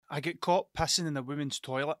I get caught pissing in a woman's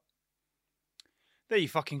toilet. There you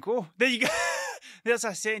fucking go. There you go. There's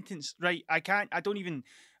a sentence. Right, I don't even...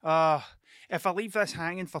 if I leave this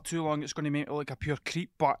hanging for too long, it's going to make me look like a pure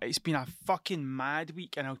creep, but it's been a fucking mad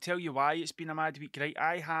week, and I'll tell you why it's been a mad week, right?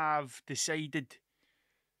 I have decided...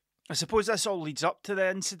 I suppose this all leads up to the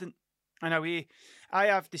incident, in a way. I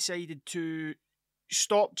have decided to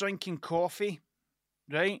stop drinking coffee,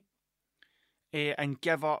 right? And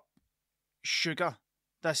give up sugar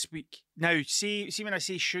this week. Now, see when I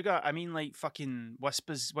say sugar, I mean like fucking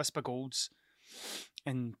Whisper Golds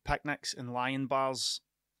and picnics and Lion bars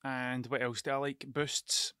and what else do I like?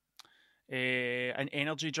 Boosts and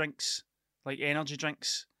energy drinks. Like energy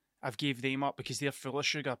drinks, I've gave them up because they're full of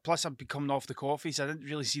sugar. Plus, I've been coming off the coffee, so I didn't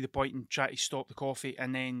really see the point in trying to stop the coffee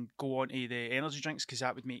and then go on to the energy drinks because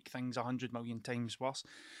that would make things 100 million times worse.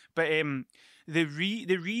 But the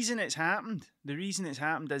reason it's happened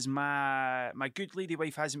is my good lady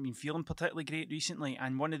wife hasn't been feeling particularly great recently,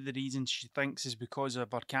 and one of the reasons she thinks is because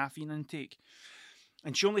of her caffeine intake.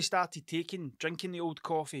 And she only started drinking the old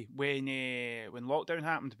coffee when lockdown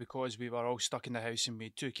happened, because we were all stuck in the house and we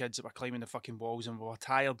had 2 kids that were climbing the fucking walls and we were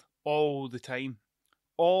tired all the time.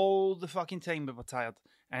 All the fucking time we were tired.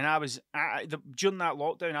 And during that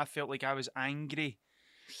lockdown, I felt like I was angry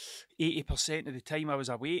 80% of the time I was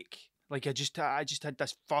awake. Like I just had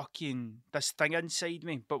this thing inside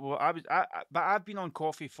me. But I've been on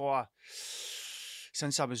coffee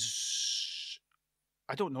since I was...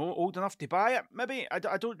 I don't know, old enough to buy it, maybe? I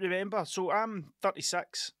don't remember. So I'm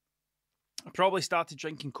 36. I probably started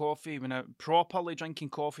properly drinking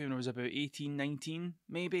coffee when I was about 18, 19,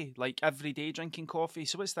 maybe. Like, every day drinking coffee.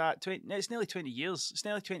 So what's that? It's nearly 20 years. It's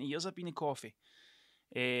nearly 20 years I've been in coffee.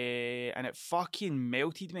 And it fucking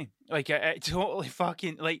melted me. Like, it totally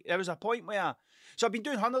fucking... Like, there was a point where... So I've been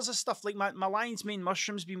doing hundreds of stuff. Like, my lion's mane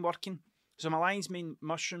mushroom's been working. So my lion's mane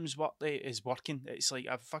mushrooms is working. It's like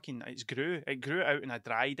it grew out, and I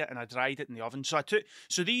dried it in the oven.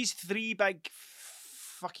 So these 3 big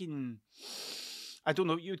fucking, I don't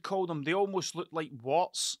know what you would call them. They almost looked like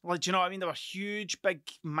warts. Like, do you know what I mean? They were huge, big,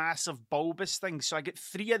 massive, bulbous things. So I get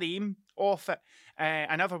 3 of them off it.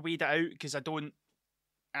 I never weighed it out because I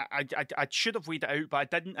should have weighed it out, but I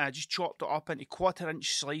didn't. I just chopped it up into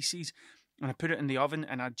 1/4-inch slices, and I put it in the oven,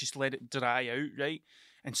 and I just let it dry out, right?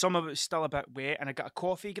 And some of it was still a bit wet, and I got a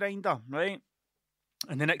coffee grinder, right?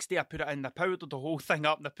 And the next day I put it in, I powdered the whole thing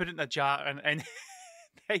up, and I put it in a jar, and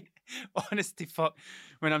honest to fuck,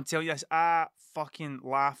 when I'm telling you this, I fucking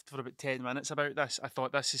laughed for about 10 minutes about this. I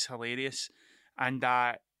thought, this is hilarious. And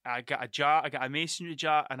I got a masonry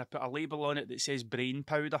jar, and I put a label on it that says brain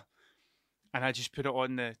powder. And I just put it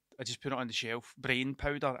on the shelf, brain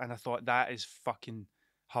powder, and I thought, that is fucking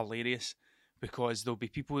hilarious. Because there'll be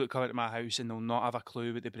people that come into my house and they'll not have a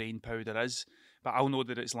clue what the brain powder is, but I'll know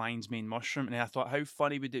that it's lion's mane mushroom. And I thought, how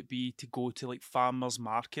funny would it be to go to like farmers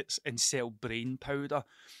markets and sell brain powder?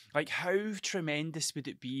 Like, how tremendous would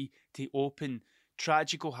it be to open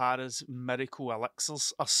Tragic O'Hara's Miracle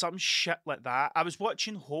Elixirs or some shit like that? I was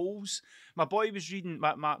watching Holes. My boy was reading,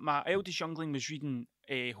 my eldest youngling was reading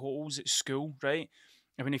Holes at school, right?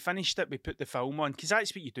 And when he finished it, we put the film on, because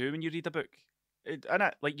that's what you do when you read a book.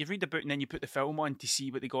 Like, you read the book and then you put the film on to see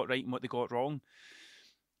what they got right and what they got wrong.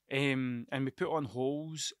 And we put on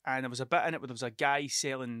Holes, and there was a bit in it where there was a guy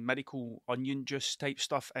selling miracle onion juice type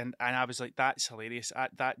stuff, and I was like, that's hilarious.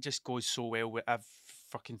 That just goes so well with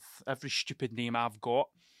every stupid name I've got.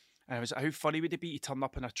 And I was like, how funny would it be to turn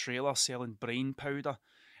up in a trailer selling brain powder?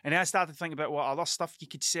 And then I started thinking about what other stuff you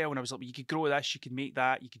could sell, and I was like, well, you could grow this, you could make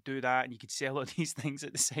that, you could do that, and you could sell all these things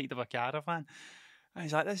at the side of a caravan. I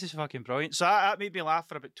was like, this is fucking brilliant. So that made me laugh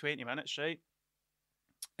for about 20 minutes, right?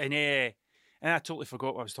 And I totally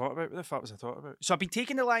forgot what I was talking about. What the fuck was I talking about? So I've been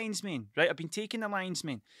taking the lion's mane, right? I've been taking the lion's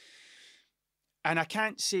mane. And I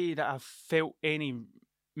can't say that I've felt any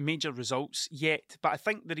major results yet, but I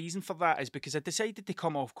think the reason for that is because I decided to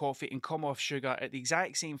come off coffee and come off sugar at the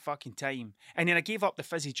exact same fucking time, and then I gave up the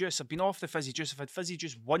fizzy juice. I've been off the fizzy juice. I've had fizzy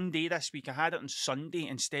juice one day this week. I had it on Sunday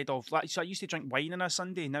instead of, so I used to drink wine on a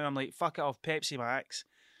Sunday. Now I'm like, fuck it, I'll have Pepsi Max.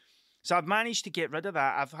 So I've managed to get rid of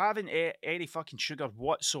that. I haven't any fucking sugar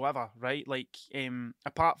whatsoever, right? Like,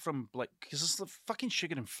 apart from, like, because there's fucking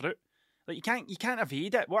sugar in fruit. Like, you can't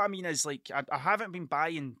evade it. What I mean is, like, I haven't been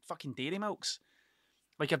buying fucking dairy milks.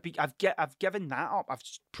 Like, I've given that up. I've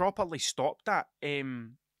properly stopped that.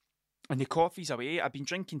 And the coffee's away. I've been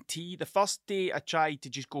drinking tea. The first day I tried to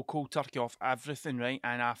just go cold turkey off everything, right?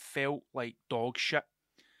 And I felt like dog shit.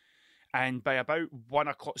 And by about 1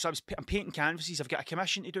 o'clock, so I'm painting canvases. I've got a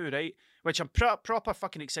commission to do, right? Which I'm proper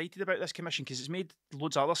fucking excited about this commission, because it's made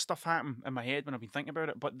loads of other stuff happen in my head when I've been thinking about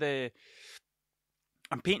it. But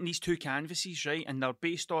I'm painting these 2 canvases, right? And they're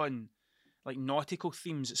based on like nautical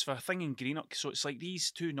themes. It's for a thing in Greenock, so it's like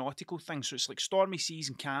these 2 nautical things. So it's like stormy seas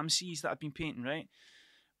and calm seas that I've been painting, right?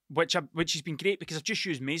 Which has been great because I've just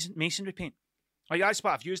used masonry paint. Like that's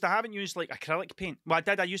what I've used. I haven't used like acrylic paint. Well, I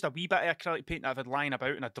did. I used a wee bit of acrylic paint that I've had lying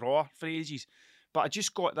about in a drawer for ages. But I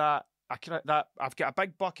just got that I've got a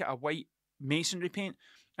big bucket of white masonry paint,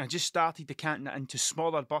 and I just started decanting it into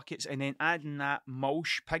smaller buckets and then adding that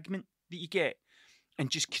mulch pigment that you get and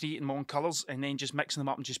just creating my own colours and then just mixing them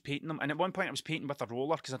up and just painting them. And at one point I was painting with a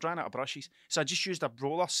roller because I'd ran out of brushes. So I just used a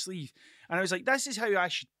roller sleeve. And I was like, this is how I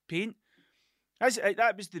should paint.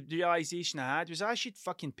 That was the realisation I had, was I should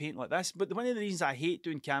fucking paint like this. But one of the reasons I hate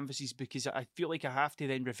doing canvases is because I feel like I have to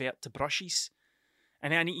then revert to brushes.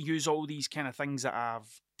 And then I need to use all these kind of things that have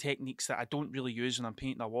techniques that I don't really use when I'm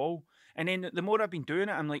painting a wall. And then the more I've been doing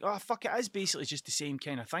it, I'm like, oh, fuck, it is basically just the same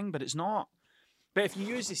kind of thing, but it's not. But if you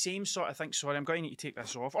use the same sort of thing, sorry, I'm going to need to take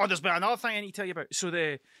this off. Oh, there's been another thing I need to tell you about. So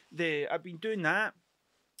I've been doing that,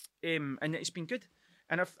 and it's been good.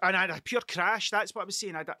 And I had a pure crash. That's what I was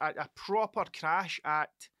saying. I had a proper crash at.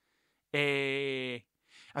 I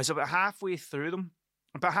was about halfway through them.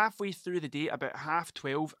 About halfway through the day, about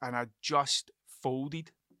 12:30, and I just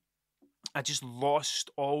folded. I just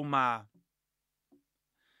lost all my.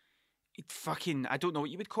 I don't know what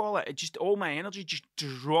you would call it. It just, all my energy just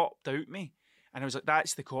dropped out me. And I was like,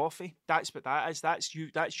 that's the coffee. That's what that is. That's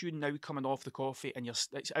you now coming off the coffee, and it's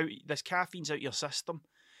out. This caffeine's out your system.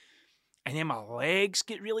 And then my legs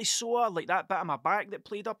get really sore, like that bit of my back that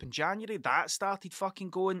played up in January, that started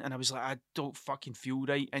fucking going, and I was like, I don't fucking feel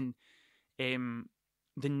right. And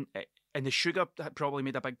the sugar had probably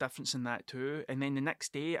made a big difference in that too. And then the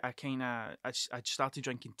next day, I started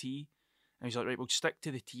drinking tea. And I was like, right, we'll stick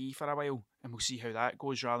to the tea for a while, and we'll see how that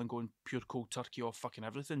goes, rather than going pure cold turkey off fucking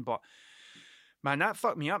everything. But man, that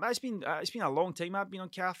fucked me up. It's been a long time I've been on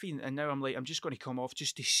caffeine, and now I'm like, I'm just going to come off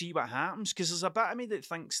just to see what happens, because there's a bit of me that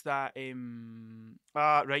thinks that,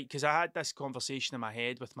 right, because I had this conversation in my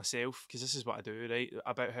head with myself, because this is what I do, right,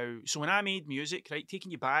 about how, so when I made music, right,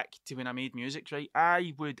 taking you back to when I made music, right,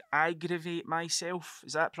 I would aggravate myself.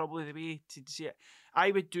 Is that probably the way to say it? I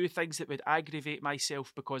would do things that would aggravate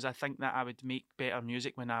myself because I think that I would make better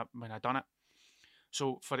music when I done it.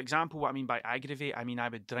 So, for example, what I mean by aggravate, I mean I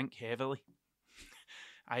would drink heavily.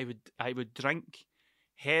 I would drink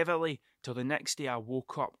heavily till the next day I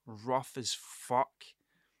woke up rough as fuck.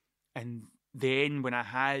 And then when I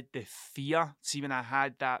had the fear, when I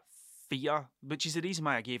had that fear, which is the reason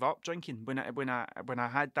why I gave up drinking, when I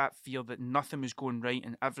had that fear that nothing was going right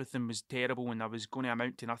and everything was terrible and I was going to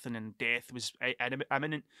amount to nothing and death was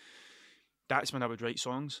imminent, that's when I would write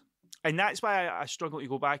songs. And that's why I struggle to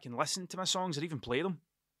go back and listen to my songs or even play them.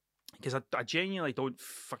 Because I genuinely don't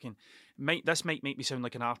fucking... This might make me sound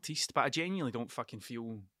like an artiste, but I genuinely don't fucking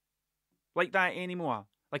feel like that anymore.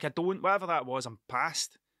 Like I don't... Whatever that was, I'm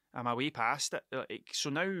past. I'm way past it. So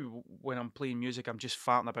now when I'm playing music, I'm just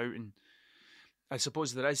farting about, and I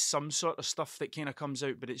suppose there is some sort of stuff that kind of comes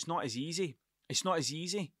out, but it's not as easy. It's not as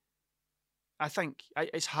easy. I think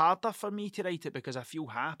it's harder for me to write it because I feel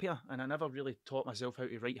happier, and I never really taught myself how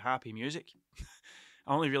to write happy music.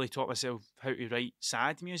 I only really taught myself how to write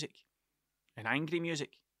sad music and angry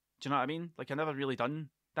music. Do you know what I mean? Like I never really done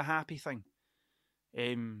the happy thing.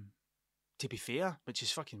 To be fair, which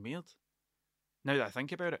is fucking weird, now that I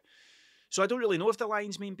think about it. So I don't really know if the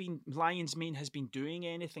Lion's Mane has been doing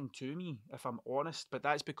anything to me, if I'm honest, but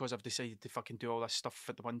that's because I've decided to fucking do all this stuff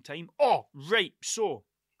at the one time. Oh, right, so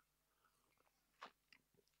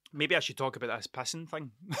maybe I should talk about this pissing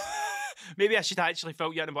thing. Maybe I should actually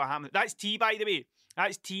fill you in about what happened. That's tea, by the way.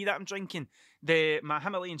 That's tea that I'm drinking. My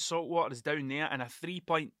Himalayan salt water is down there, and a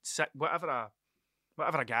 3.6, whatever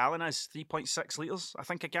a gallon is, 3.6 litres, I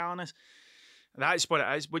think a gallon is. That's what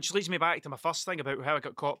it is, which leads me back to my first thing about how I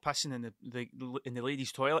got caught pissing in the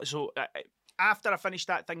ladies' toilet. So after I finished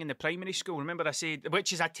that thing in the primary school, remember I said,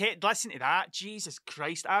 which is listen to that, Jesus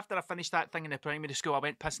Christ, after I finished that thing in the primary school, I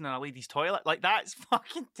went pissing in a ladies' toilet. Like, that's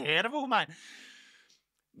fucking terrible, man.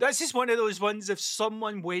 This is one of those ones, if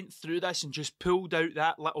someone went through this and just pulled out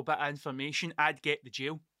that little bit of information, I'd get the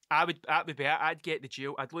jail. That would be it. I'd get the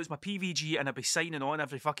jail. I'd lose my PVG and I'd be signing on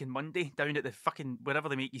every fucking Monday down at the fucking wherever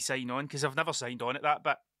they make you sign on, because I've never signed on at that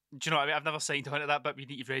bit. Do you know what I mean? I've never signed on at that bit. You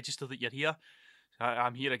need to register that you're here.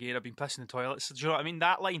 I'm here again. I've been pissing in toilets. Do you know what I mean?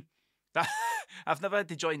 That line. I've never had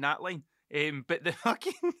to join that line. But the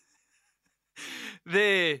fucking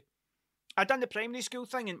I done the primary school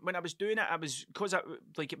thing, and when I was doing it,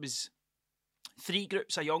 it was 3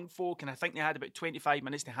 groups of young folk, and I think they had about 25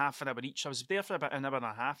 minutes to half an hour each. I was there for about an hour and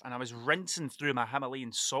a half, and I was rinsing through my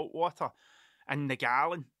Himalayan salt water in the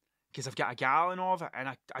gallon because I've got a gallon of it, and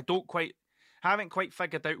I haven't quite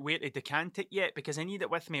figured out where to decant it yet, because I need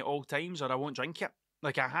it with me at all times or I won't drink it.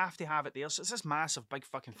 Like, I have to have it there. So it's this massive big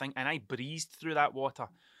fucking thing, and I breezed through that water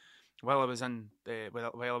while I was in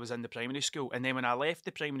the primary school. And then when I left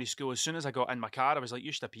the primary school, as soon as I got in my car, I was like,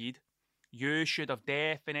 you should have peed. You should have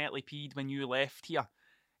definitely peed when you left here.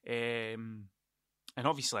 And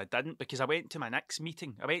obviously I didn't, because I went to my next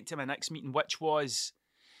meeting. Which was...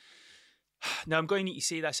 Now, I'm going to need to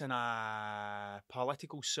say this in a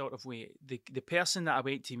political sort of way. The person that I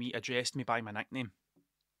went to meet addressed me by my nickname.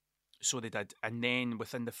 So they did. And then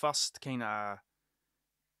within the first kind of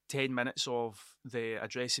 10 minutes of the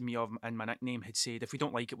addressing me in my nickname had said, if we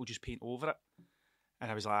don't like it, we'll just paint over it. And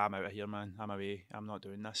I was like, I'm out of here, man. I'm away. I'm not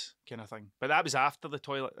doing this kind of thing. But that was after the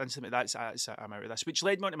toilet incident. That's it. I'm out of this. Which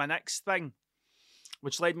led me on to my next thing.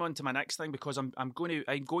 Because I'm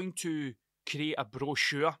going to create a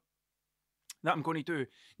brochure that I'm going to do.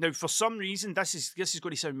 Now, for some reason, this is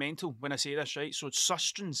going to sound mental when I say this, right? So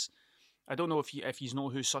Sustrans. I don't know if you know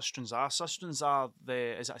who Sustrans are. Sustrans are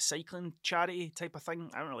is it a cycling charity type of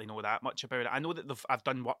thing? I don't really know that much about it. I know that I've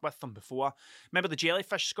done work with them before. Remember the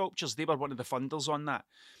jellyfish sculptures? They were one of the funders on that.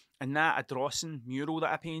 And that Adrossan mural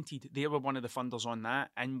that I painted, they were one of the funders on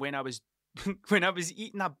that. And when I was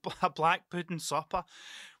eating a black pudding supper,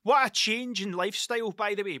 what a change in lifestyle,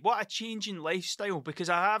 by the way. What a change in lifestyle, because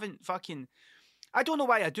I don't know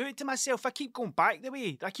why I do it to myself. I keep going back the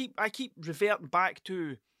way. I keep reverting back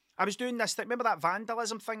to... I was doing this thing. Remember that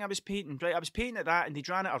vandalism thing I was painting? Right, I was painting at that, and they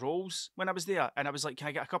ran out of rolls when I was there. And I was like, "Can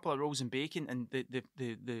I get a couple of rolls and bacon?" And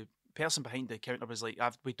the person behind the counter was like,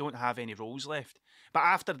 "We don't have any rolls left." But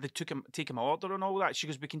after they take my order and all that, she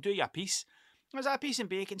goes, "We can do you a piece." I was like, "A piece and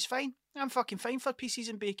bacon's fine. I'm fucking fine for pieces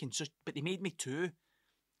and bacon." So, but they made me 2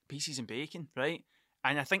 pieces and bacon, right?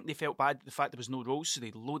 And I think they felt bad at the fact there was no rolls, so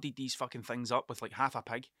they loaded these fucking things up with like half a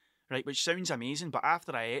pig, right? Which sounds amazing, but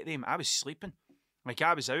after I ate them, I was sleeping. Like,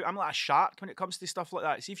 I was out. I'm like a shark when it comes to stuff like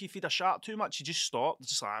that. See, if you feed a shark too much, you just stop. It's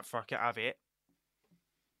just like, fuck it, I've ate.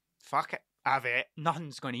 Fuck it, I've ate.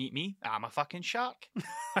 Nothing's going to eat me. I'm a fucking shark.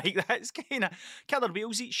 Like, that's kind of... Killer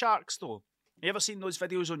whales eat sharks, though. You ever seen those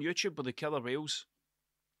videos on YouTube with the killer whales?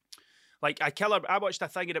 Like, I watched a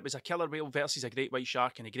thing and it was a killer whale versus a great white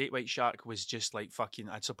shark, and a great white shark was just like fucking...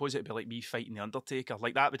 I suppose it'd be like me fighting the Undertaker.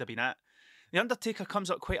 Like, that would have been it. The Undertaker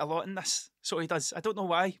comes up quite a lot in this. So he does. I don't know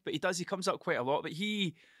why, but he does. He comes up quite a lot. But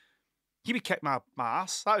he would kick my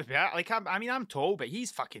ass. That would be it. Like, I'm tall, but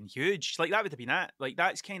he's fucking huge. Like, that would have been it. Like,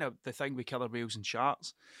 that's kind of the thing with killer whales and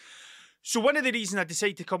sharks. So one of the reasons I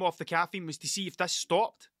decided to come off the caffeine was to see if this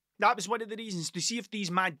stopped. That was one of the reasons, to see if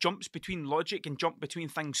these mad jumps between logic and jump between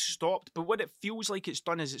things stopped. But what it feels like it's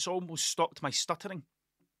done is it's almost stopped my stuttering.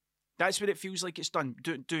 That's what it feels like it's done,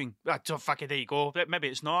 doing. Fucking, there you go. Maybe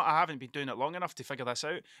it's not. I haven't been doing it long enough to figure this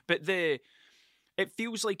out. But it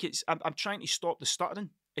feels like it's... I'm trying to stop the stuttering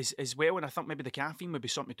as well, and I think maybe the caffeine would be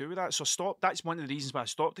something to do with that. So that's one of the reasons why I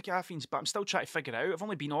stopped the caffeines, but I'm still trying to figure it out. I've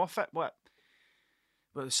only been off it, Well,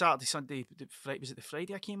 Saturday, Sunday... Was it the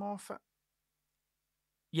Friday I came off it?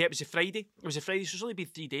 Yeah, it was a Friday. So it's only been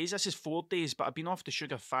 3 days. This is 4 days, but I've been off the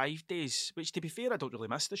sugar 5 days, which, to be fair, I don't really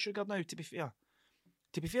miss the sugar now, to be fair.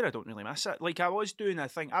 I don't really miss it. Like, I was doing a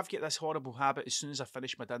thing. I've got this horrible habit as soon as I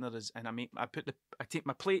finish my dinner and I take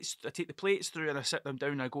the plates through and I sit them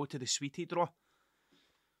down and I go to the sweetie drawer.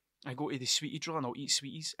 I go to the sweetie drawer and I'll eat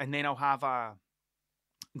sweeties, and then I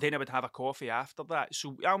would have a coffee after that.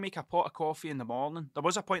 So I'll make a pot of coffee in the morning. There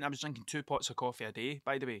was a point I was drinking 2 pots of coffee a day,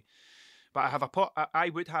 by the way. But I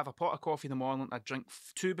would have a pot of coffee in the morning. I'd drink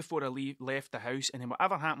 2 before I left the house, and then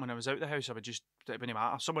whatever happened when I was out the house, it wouldn't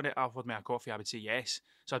matter. Someone offered me a coffee, I would say yes.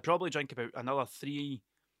 So I'd probably drink about another 3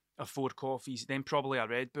 or 4 coffees, then probably a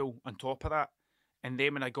Red Bull on top of that. And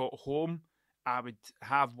then when I got home, I would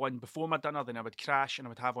have one before my dinner, then I would crash, and I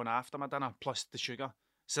would have one after my dinner, plus the sugar.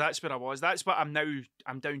 So that's where I was. That's what I'm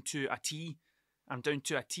down to a tea. I'm down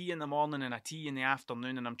to a tea in the morning and a tea in the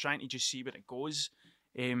afternoon, and I'm trying to just see where it goes.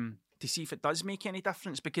 To see if it does make any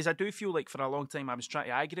difference, because I do feel like for a long time I was trying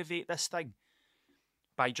to aggravate this thing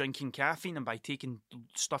by drinking caffeine and by taking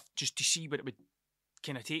stuff just to see where it would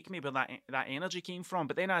kind of take me, where that energy came from.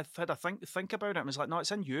 But then I had a think about it and was like, no, it's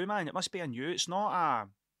in you, man. It must be in you. It's not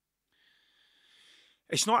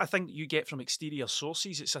a thing that you get from exterior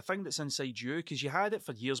sources. It's a thing that's inside you, because you had it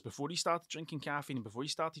for years before you started drinking caffeine and before you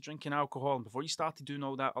started drinking alcohol and before you started doing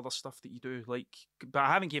all that other stuff that you do. Like, but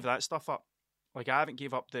I haven't gave that stuff up. Like, I haven't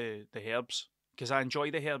gave up the herbs, because I enjoy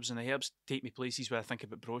the herbs, and the herbs take me places where I think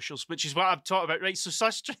about brochures, which is what I'm talking about, right? So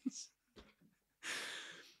sustenance.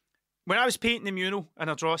 when I was painting the mural in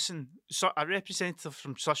Ardrossan, so a representative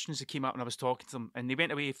from Sustenance came up and I was talking to them, and they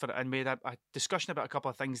went away and made a discussion about a couple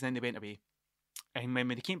of things, and then they went away. And when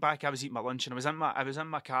they came back, I was eating my lunch, and I was in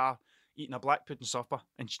my car eating a black pudding supper,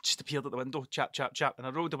 and she just appeared at the window, chap, and I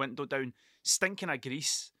rolled the window down, stinking of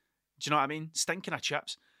grease. Do you know what I mean? Stinking of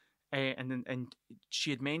chips. And she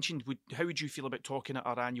had mentioned, how would you feel about talking at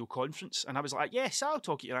our annual conference? And I was like, yes, I'll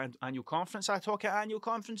talk at your annual conference. I talk at annual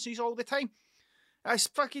conferences all the time. I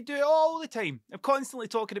fucking do it all the time. I'm constantly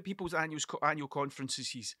talking at people's annual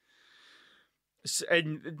conferences.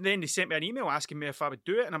 And then they sent me an email asking me if I would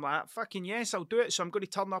do it, and I'm like, fucking yes, I'll do it. So I'm going to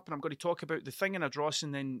turn up and I'm going to talk about the thing in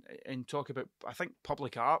Ardrossan and talk about, I think,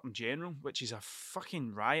 public art in general, which is a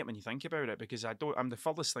fucking riot when you think about it, because I'm the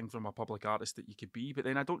furthest thing from a public artist that you could be, but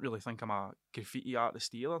then I don't really think I'm a graffiti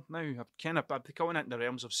artist either now. I'm going into the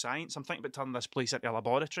realms of science. I'm thinking about turning this place into a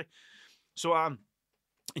laboratory. So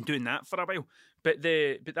and doing that for a while. But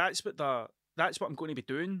that's what I'm going to be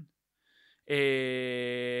doing.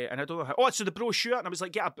 And I don't know how. Oh, so the brochure, and I was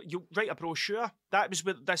like, you write a brochure. That was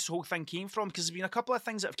where this whole thing came from, because there's been a couple of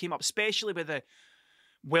things that have came up, especially with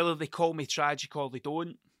whether they call me tragic or they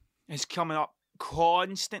don't. It's coming up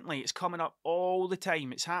constantly. It's coming up all the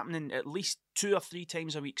time. It's happening at least 2 or 3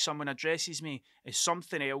 times a week. Someone addresses me as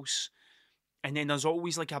something else. And then there's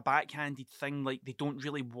always like a backhanded thing, like they don't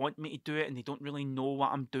really want me to do it, and they don't really know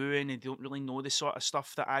what I'm doing, and they don't really know the sort of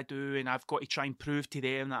stuff that I do, and I've got to try and prove to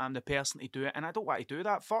them that I'm the person to do it, and I don't want to do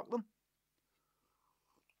that. Fuck them.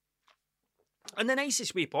 In the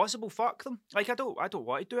nicest way possible. Fuck them. Like I don't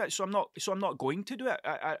want to do it, so I'm not going to do it.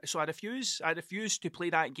 So I refuse. I refuse to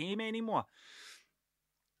play that game anymore.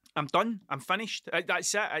 I'm done. I'm finished.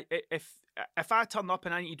 That's it. If I turn up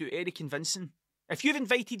and I need to do any convincing, if you've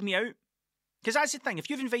invited me out. Because that's the thing, if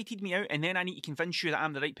you've invited me out and then I need to convince you that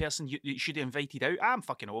I'm the right person you should have invited out, I'm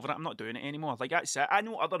fucking over it. I'm not doing it anymore. Like, that's it. I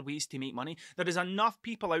know other ways to make money. There is enough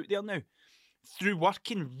people out there now, through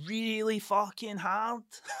working really fucking hard,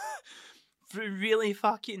 through really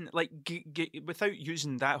fucking, like, without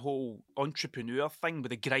using that whole entrepreneur thing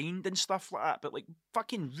with the grind and stuff like that, but, like,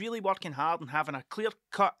 fucking really working hard and having a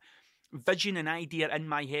clear-cut vision and idea in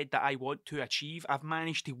my head that I want to achieve. I've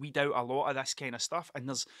managed to weed out a lot of this kind of stuff, and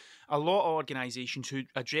there's a lot of organisations who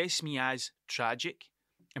address me as tragic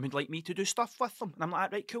and would like me to do stuff with them, and I'm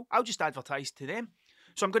like, right, cool, I'll just advertise to them.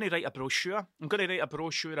 So I'm going to write a brochure. I'm going to write a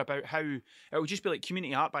brochure about how it'll just be like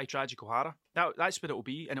community art by Tragic O'Hara. That's what it'll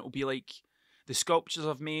be, and it'll be like the sculptures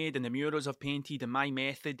I've made and the murals I've painted and my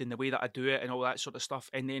method and the way that I do it and all that sort of stuff.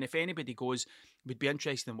 And then if anybody goes, would be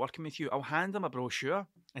interested in working with you, I'll hand them a brochure,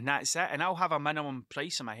 and that's it. And I'll have a minimum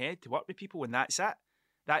price in my head to work with people, and that's it.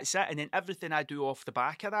 That's it. And then everything I do off the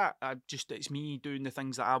back of that, it's me doing the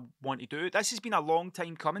things that I want to do. This has been a long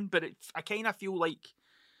time coming, but I kind of feel like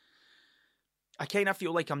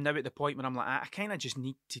I'm now at the point where I'm like, I kind of just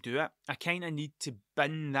need to do it. I kind of need to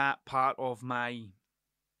bin that part of my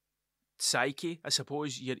psyche, I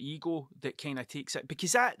suppose, your ego that kind of takes it,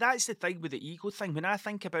 because that's the thing with the ego thing. When I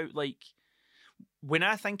think about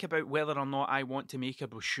whether or not I want to make a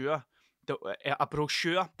brochure,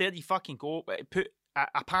 there you fucking go. Put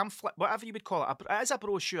a pamphlet, whatever you would call it. It is a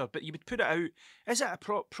brochure, but you would put it out. Is it a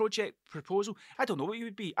project proposal? I don't know what you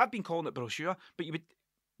would be. I've been calling it brochure, but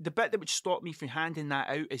the bit that would stop me from handing that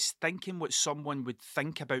out is thinking what someone would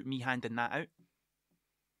think about me handing that out.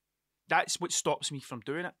 That's what stops me from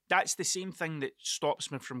doing it. That's the same thing that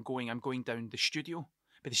stops me from I'm going down the studio.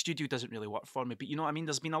 But the studio doesn't really work for me. But you know what I mean?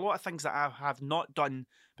 There's been a lot of things that I have not done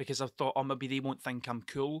because I've thought, oh, maybe they won't think I'm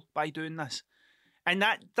cool by doing this. And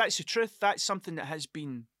that's the truth. That's something that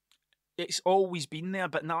it's always been there.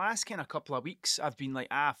 But in the last kind of couple of weeks, I've been like,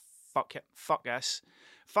 fuck it. Fuck this.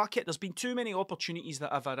 Fuck it. There's been too many opportunities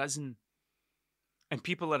that have arisen. And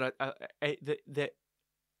people are that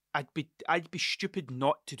I'd be stupid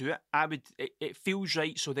not to do it. It feels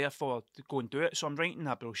right, so therefore to go and do it. So I'm writing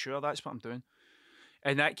a brochure. That's what I'm doing,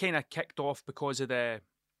 and that kind of kicked off because of the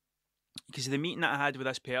meeting that I had with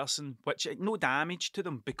this person, which no damage to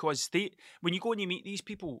them, because when you go and you meet these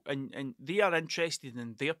people and they are interested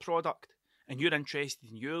in their product and you're interested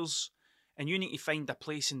in yours, and you need to find a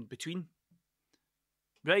place in between,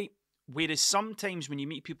 right? Whereas sometimes when you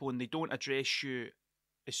meet people and they don't address you,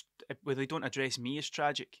 they don't address me as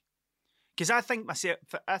tragic, because I think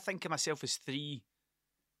of myself as three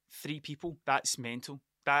people. That's mental.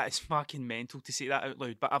 That is fucking mental to say that out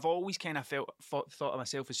loud. But I've always kind of thought of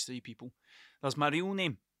myself as 3 people. There's my real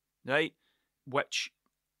name, right? Which,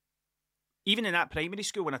 even in that primary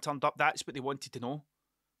school when I turned up, that's what they wanted to know.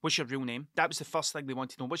 What's your real name? That was the first thing they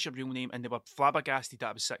wanted to know. What's your real name? And they were flabbergasted that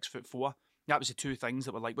I was 6'4". That was the two things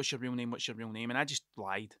that were like, what's your real name? What's your real name? And I just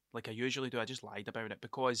lied, like I usually do. I just lied about it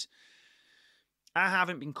because I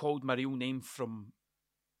haven't been called my real name from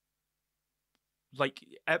like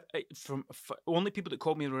only people that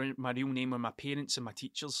called me my real name were my parents and my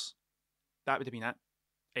teachers. That would have been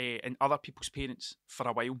it, and other people's parents for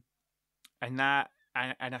a while, and I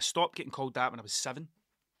stopped getting called that when I was 7.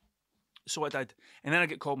 So I did, and then I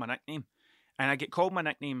get called my nickname, and I get called my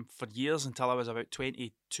nickname for years until I was about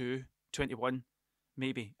 22, 21,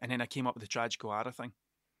 maybe, and then I came up with the Tragic O'Hara thing,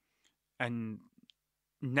 and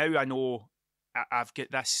now I know I've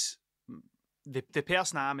got this. The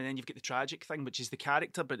person I am, and then you've got the tragic thing, which is the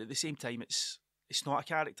character, but at the same time, it's not a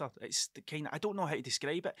character. It's the kind of, I don't know how to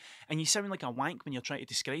describe it, and you sound like a wank when you're trying to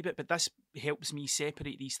describe it, but this helps me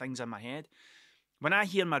separate these things in my head. When I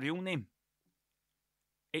hear my real name,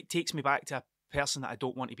 it takes me back to a person that I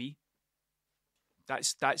don't want to be.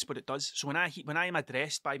 That's what it does. So when I am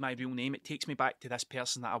addressed by my real name, it takes me back to this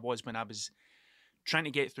person that I was when I was trying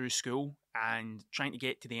to get through school and trying to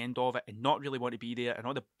get to the end of it and not really want to be there, and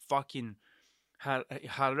all the fucking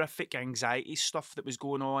horrific anxiety stuff that was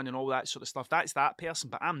going on and all that sort of stuff. That's that person,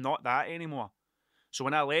 but I'm not that anymore. So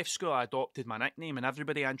when I left school, I adopted my nickname, and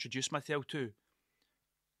everybody I introduced myself to,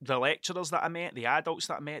 the lecturers that I met, the adults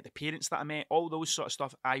that I met, the parents that I met, all those sort of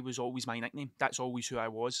stuff, I was always my nickname. That's always who I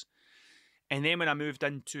was. And then when I moved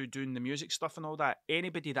into doing the music stuff and all that,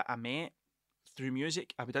 anybody that I met through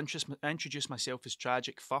music, I would introduce myself as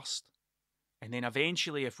Tragic first. And then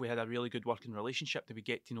eventually, if we had a really good working relationship, then we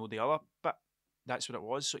get to know the other bit. That's what it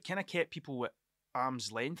was. So it kind of kept people at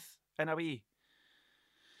arm's length in a way.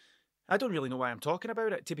 I don't really know why I'm talking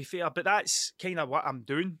about it, to be fair, but that's kind of what I'm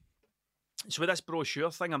doing. So with this brochure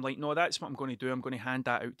thing, I'm like, no, that's what I'm going to do. I'm going to hand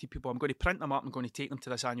that out to people. I'm going to print them up. I'm going to take them to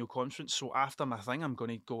this annual conference. So after my thing, I'm going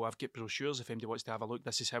to go, I've got brochures if anybody wants to have a look.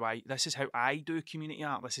 This is how I do community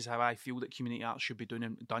art. This is how I feel that community art should be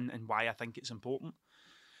done and why I think it's important.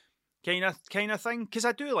 Kind of thing, because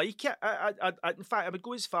I do like it. I in fact, I would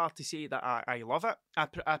go as far to say that I love it.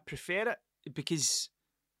 I prefer it because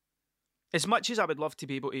as much as I would love to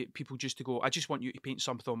be able to people just to go, I just want you to paint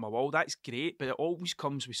something on my wall. That's great, but it always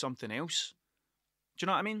comes with something else. Do you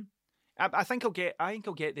know what I mean? I think I'll get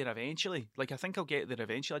there eventually. Like I think I'll get there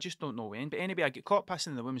eventually. I just don't know when. But anyway, I get caught pissing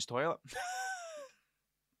in the women's toilet.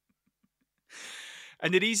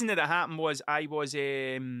 And the reason that it happened was I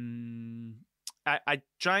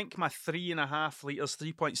drank my 3.5 litres,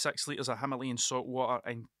 3.6 litres of Himalayan salt water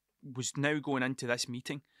and was now going into this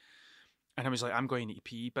meeting. And I was like, I'm going to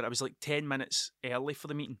pee. But I was like 10 minutes early for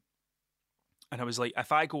the meeting. And I was like,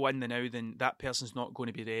 if I go in now, then that person's not going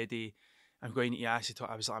to be ready. I'm going to eat acid.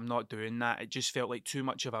 I was like, I'm not doing that. It just felt like too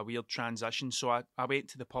much of a weird transition. So I went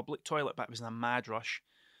to the public toilet, but it was in a mad rush.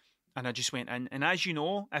 And I just went in. And as you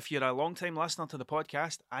know, if you're a long-time listener to the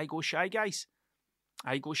podcast, I go shy, guys.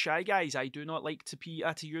 I do not like to pee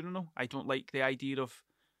at a urinal. I don't like the idea of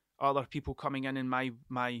other people coming in and my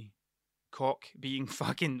cock being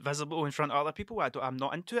fucking visible in front of other people. I'm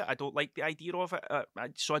not into it. I don't like the idea of it.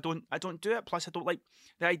 So I don't do it. Plus, I don't like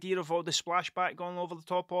the idea of all the splashback going over the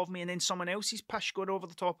top of me and then someone else's pish going over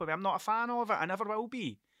the top of me. I'm not a fan of it. I never will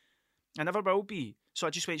be. So I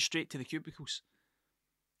just went straight to the cubicles.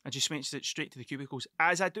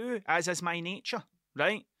 As I do, as is my nature,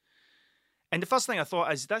 right? And the first thing I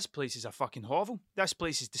thought is, this place is a fucking hovel. This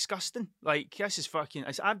place is disgusting. Like, this is fucking...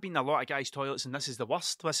 I've been in a lot of guys' toilets and this is the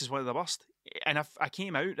worst. This is one of the worst. And I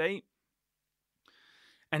came out, right?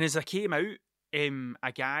 And as I came out,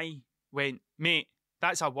 a guy went, mate,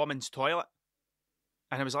 that's a woman's toilet.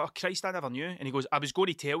 And I was like, oh, Christ, I never knew. And he goes, I was going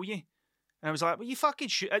to tell you. And I was like, well, you fucking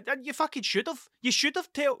should have. You should have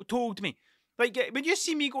told me. Like, when you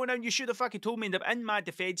see me going down, you should have fucking told me. And in my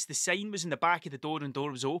defence, the sign was in the back of the door and the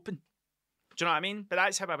door was open. Do you know what I mean? But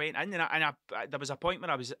that's how I went in. And there was a point when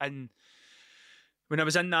I was in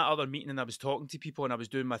that other meeting and I was talking to people and I was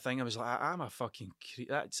doing my thing, I was like, I'm a fucking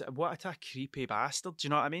what a creepy bastard. Do you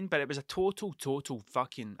know what I mean? But it was a total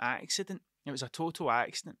fucking accident. It was a total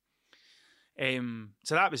accident.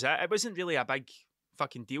 So that was it. It wasn't really a big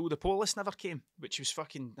fucking deal. The police never came, which was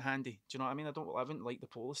fucking handy. Do you know what I mean? I wouldn't like the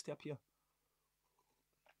police to appear.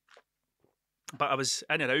 But I was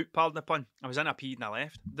in and out, pardon the pun. I was in a pee and I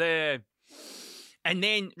left. And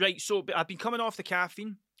then, right, so I've been coming off the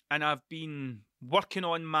caffeine and I've been working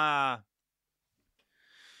on my...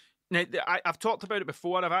 Now, I've talked about it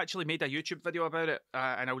before. I've actually made a YouTube video about it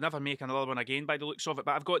and I'll never make another one again by the looks of it.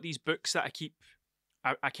 But I've got these books that I keep...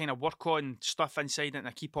 I kind of work on stuff inside it and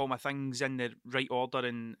I keep all my things in the right order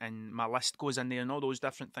and my list goes in there and all those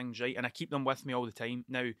different things, right? And I keep them with me all the time.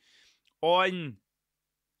 Now, on...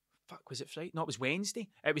 Fuck, was it Friday? No, it was Wednesday.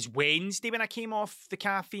 It was Wednesday when I came off the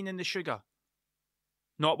caffeine and the sugar.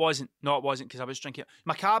 No, it wasn't. No, it wasn't, because I was drinking.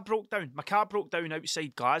 My car broke down. My car broke down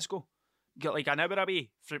outside Glasgow. Got like an hour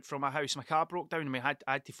away from my house. My car broke down, and I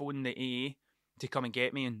had to phone the AA to come and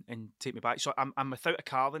get me and take me back. So I'm without a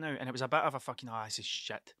car now, and it was a bit of a fucking, this is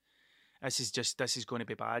shit. This is going to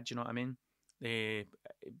be bad. Do you know what I mean?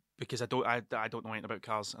 Because I don't know anything about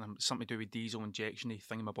cars, and it's something to do with diesel injection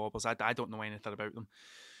thingamabobbers. I don't know anything about them.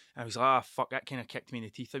 I was like, fuck, that kind of kicked me in the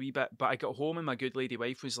teeth a wee bit. But I got home and my good lady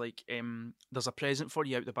wife was like, there's a present for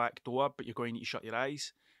you out the back door, but you're going to need to shut your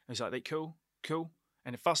eyes. I was like, right, cool.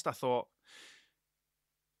 And at first I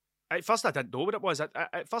didn't know what it was.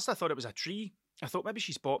 At first I thought it was a tree. I thought maybe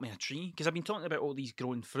she's bought me a tree, because I've been talking about all these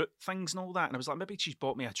growing fruit things and all that. And I was like, maybe she's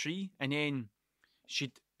bought me a tree. And then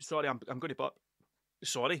sorry, I'm going to butt.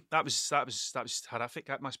 Sorry, that was horrific.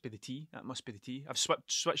 That must be the tea. I've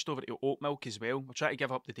switched over to oat milk as well. I'll try to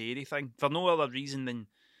give up the dairy thing for no other reason than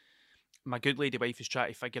my good lady wife is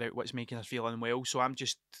trying to figure out what's making her feel unwell. So I'm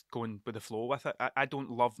just going with the flow with it. I don't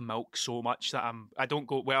love milk so much that I don't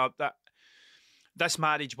go, well, that this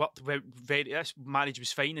marriage worked this marriage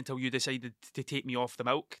was fine until you decided to take me off the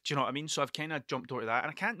milk. Do you know what I mean? So I've kind of jumped over that, and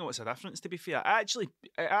I can't notice a difference, to be fair. Actually,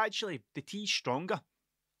 the tea's stronger.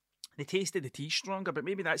 The taste of the tea's stronger, but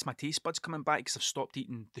maybe that's my taste buds coming back because I've stopped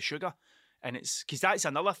eating the sugar. And it's because that's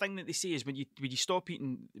another thing that they say is when you stop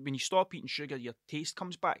eating sugar, your taste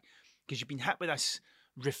comes back, because you've been hit with this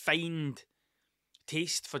refined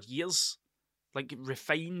taste for years, like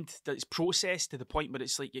refined, that it's processed to the point where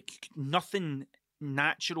it's like nothing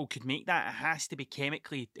natural could make that. It has to be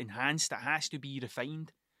chemically enhanced. It has to be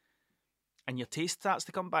refined, and your taste starts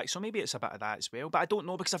to come back. So maybe it's a bit of that as well, but I don't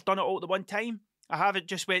know, because I've done it all at the one time. I haven't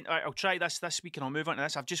just went, all right, I'll try this week and I'll move on to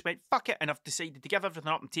this. I've just went, fuck it, and I've decided to give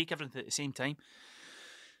everything up and take everything at the same time.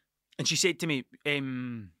 And she said to me,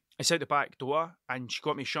 it's out the back door, and she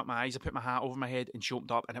got me to shut my eyes. I put my hat over my head, and she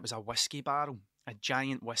opened up, and it was a whiskey barrel, a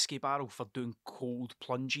giant whiskey barrel for doing cold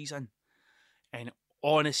plunges in. And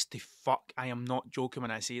honest to fuck, I am not joking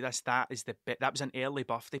when I say this. That was an early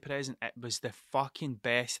birthday present. It was the fucking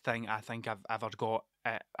best thing I think I've ever got,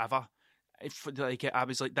 ever. I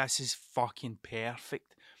was like, this is fucking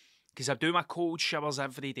perfect, because I do my cold showers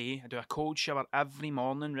every day. I do a cold shower every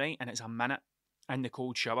morning, right? And it's a minute in the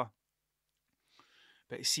cold shower.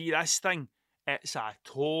 But see, this thing, it's a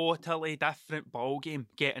totally different ball game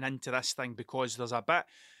getting into this thing, because there's a bit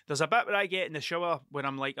where I get in the shower where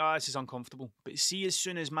I'm like, this is uncomfortable. But see, as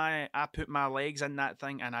soon as I put my legs in that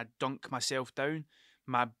thing and I dunk myself down,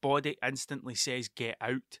 my body instantly says, get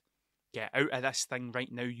out. Get out of this thing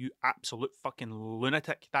right now, you absolute fucking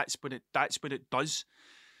lunatic. That's what it does.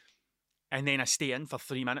 And then I stay in for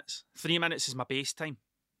 3 minutes. 3 minutes is my base time.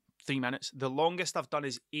 3 minutes. The longest I've done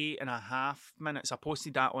is 8.5 minutes. I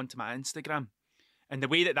posted that onto my Instagram. And the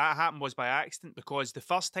way that happened was by accident, because the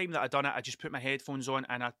first time that I done it, I just put my headphones on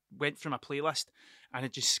and I went through my playlist, and I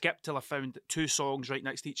just skipped till I found 2 songs right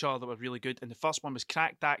next to each other that were really good. And the first one was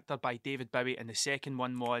Cracked Actor by David Bowie, and the second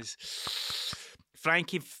one was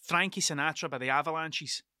Frankie Sinatra by the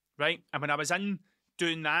Avalanches, right? And when I was in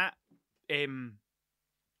doing that, I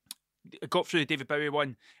got through the David Bowie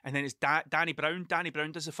one, and then it's Danny Brown. Danny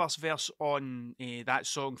Brown does the first verse on that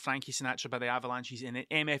song, Frankie Sinatra by the Avalanches, and then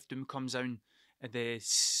MF Doom comes down.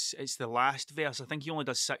 It's the last verse. I think he only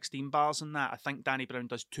does 16 bars in that. I think Danny Brown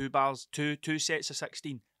does 2 bars, two sets of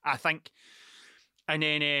 16, I think. And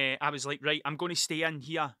then I was like, right, I'm going to stay in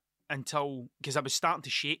here until, because I was starting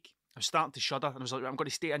to shake. I was starting to shudder, and I was like, I'm going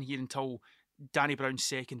to stay in here until Danny Brown's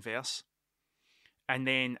second verse. And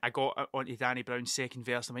then I got onto Danny Brown's second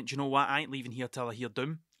verse, and I went, do you know what? I ain't leaving here till I hear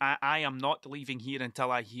Doom. I am not leaving here until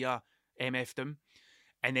I hear MF Doom.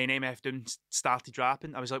 And then MF Doom started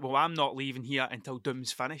rapping. I was like, well, I'm not leaving here until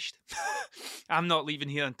Doom's finished. I'm not leaving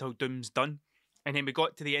here until Doom's done. And then we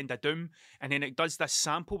got to the end of Doom, and then it does this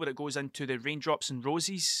sample where it goes into the Raindrops and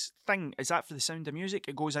Roses thing. Is that for the Sound of Music?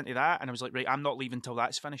 It goes into that, and I was like, right, I'm not leaving till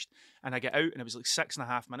that's finished. And I get out, and it was like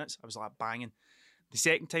 6.5 minutes. I was like, banging. The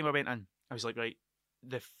second time I went in, I was like, right,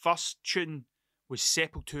 the first tune was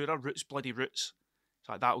Sepultura, Roots Bloody Roots.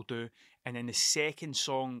 So like, that'll do. And then the second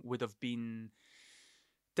song would have been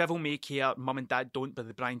Devil May Care, Mum and Dad Don't by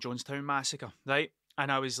the Brian Jonestown Massacre, right?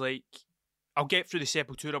 And I was like, I'll get through the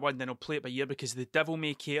Sepultura one, then I'll play it by ear, because the Devil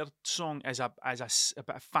May Care song is about a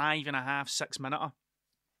 5.5, 6 minute.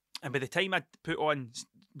 And by the time I'd put on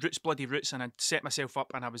Roots Bloody Roots and I'd set myself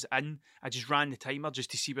up and I was in, I just ran the timer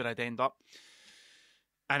just to see where I'd end up.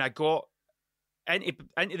 And I got into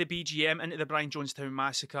the BGM, into the Brian Jonestown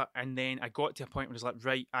Massacre, and then I got to a point where I was like,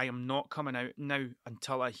 right, I am not coming out now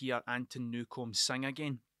until I hear Anton Newcombe sing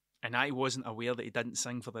again. And I wasn't aware that he didn't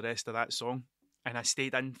sing for the rest of that song. And I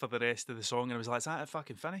stayed in for the rest of the song, and I was like, is that it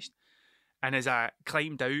fucking finished? And as I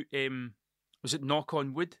climbed out, was it Knock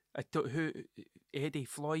on Wood? Who? Eddie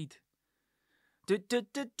Floyd. That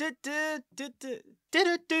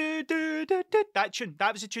tune.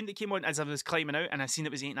 That was the tune that came on as I was climbing out, and I seen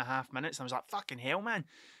it was 8.5 minutes. And I was like, fucking hell, man.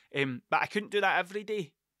 But I couldn't do that every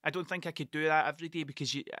day. I don't think I could do that every day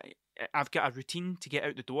because I've got a routine to get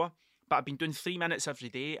out the door. But I've been doing 3 minutes every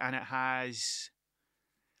day, and it has.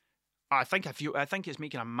 I think it's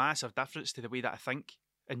making a massive difference to the way that I think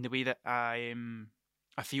and the way that I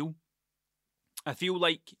feel. I feel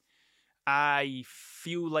like I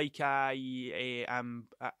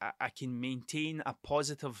can maintain a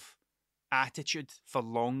positive attitude for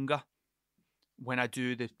longer when I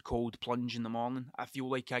do the cold plunge in the morning. I feel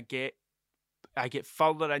like I get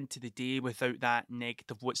further into the day without that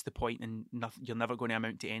negative, what's the point, and you're never going to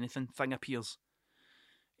amount to anything thing appears.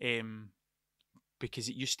 Because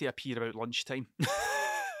it used to appear about lunchtime.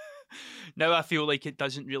 Now I feel like it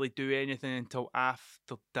doesn't really do anything until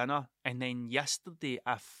after dinner. And then yesterday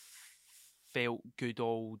I felt good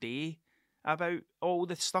all day about all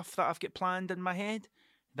the stuff that I've got planned in my head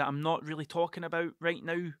that I'm not really talking about right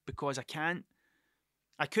now because I can't.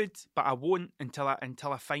 I could, but I won't until I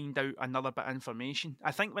find out another bit of information.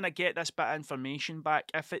 I think when I get this bit of information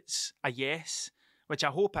back, if it's a yes, which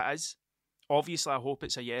I hope it is, obviously I hope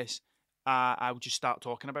it's a yes, I'll just start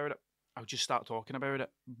talking about it.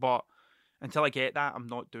 But until I get that, I'm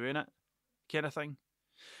not doing it, kind of thing.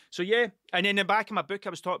 So yeah, and in the back of my book, I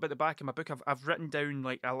was talking about the back of my book, I've written down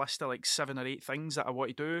like a list of like 7 or 8 things that I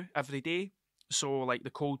want to do every day. So like the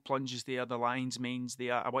cold plunges there, the lion's manes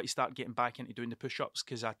there. I want to start getting back into doing the push-ups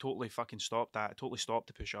because I totally fucking stopped that. I totally stopped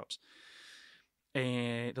the push-ups.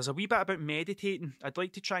 There's a wee bit about meditating. I'd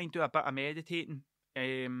like to try and do a bit of meditating.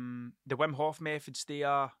 The Wim Hof method's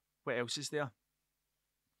there. What else is there?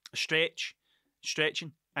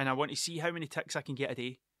 Stretching. And I want to see how many ticks I can get a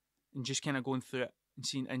day and just kind of going through it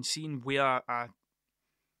and seeing where I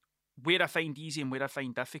find easy and where I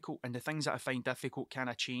find difficult, and the things that I find difficult, can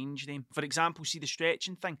I change them? For example, see the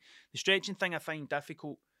stretching thing. The stretching thing I find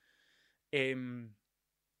difficult,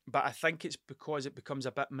 but I think it's because it becomes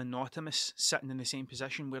a bit monotonous sitting in the same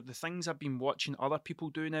position, where the things I've been watching other people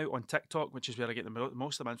do now on TikTok, which is where I get the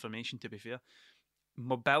most of my information, to be fair,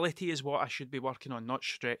 mobility is what I should be working on, not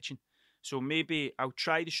stretching. So maybe I'll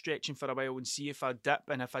try the stretching for a while and see if I dip,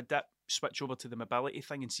 and if I dip, switch over to the mobility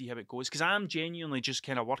thing and see how it goes. Because I'm genuinely just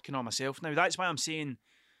kind of working on myself now. That's why I'm saying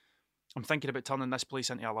I'm thinking about turning this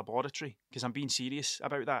place into a laboratory, because I'm being serious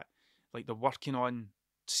about that. Like the working on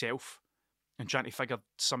self and trying to figure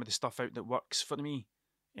some of the stuff out that works for me,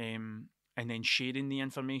 and then sharing the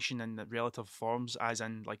information in the relative forms, as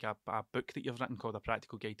in like a book that you've written called A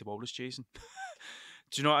Practical Guide to Walrus Chasing.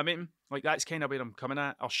 Do you know what I mean? Like that's kind of where I'm coming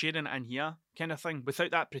at, or sharing it in here kind of thing,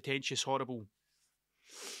 without that pretentious, horrible,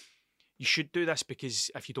 you should do this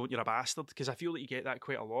because if you don't, you're a bastard. Because I feel like you get that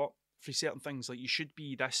quite a lot for certain things. Like, you should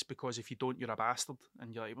be this because if you don't, you're a bastard.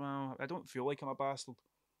 And you're like, well, I don't feel like I'm a bastard.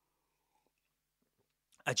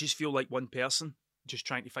 I just feel like one person just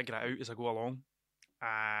trying to figure it out as I go along.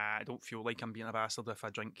 I don't feel like I'm being a bastard if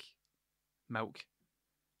I drink milk.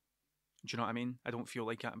 Do you know what I mean? I don't feel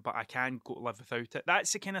like it, but I can go live without it.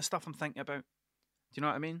 That's the kind of stuff I'm thinking about. Do you know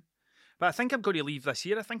what I mean? But I think I'm going to leave this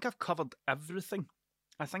here. I think I've covered everything.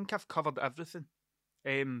 But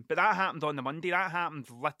that happened on the Monday. That happened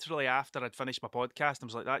literally after I'd finished my podcast. I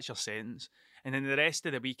was like, that's your sentence. And then the rest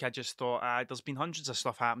of the week, I just thought, there's been hundreds of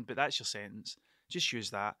stuff happened, but that's your sentence. Just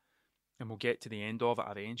use that, and we'll get to the end of it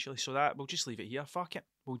eventually. So that we'll just leave it here. Fuck it.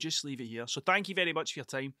 We'll just leave it here. So thank you very much for your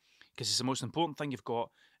time, because it's the most important thing you've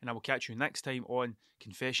got. And I will catch you next time on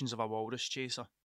Confessions of a Walrus Chaser.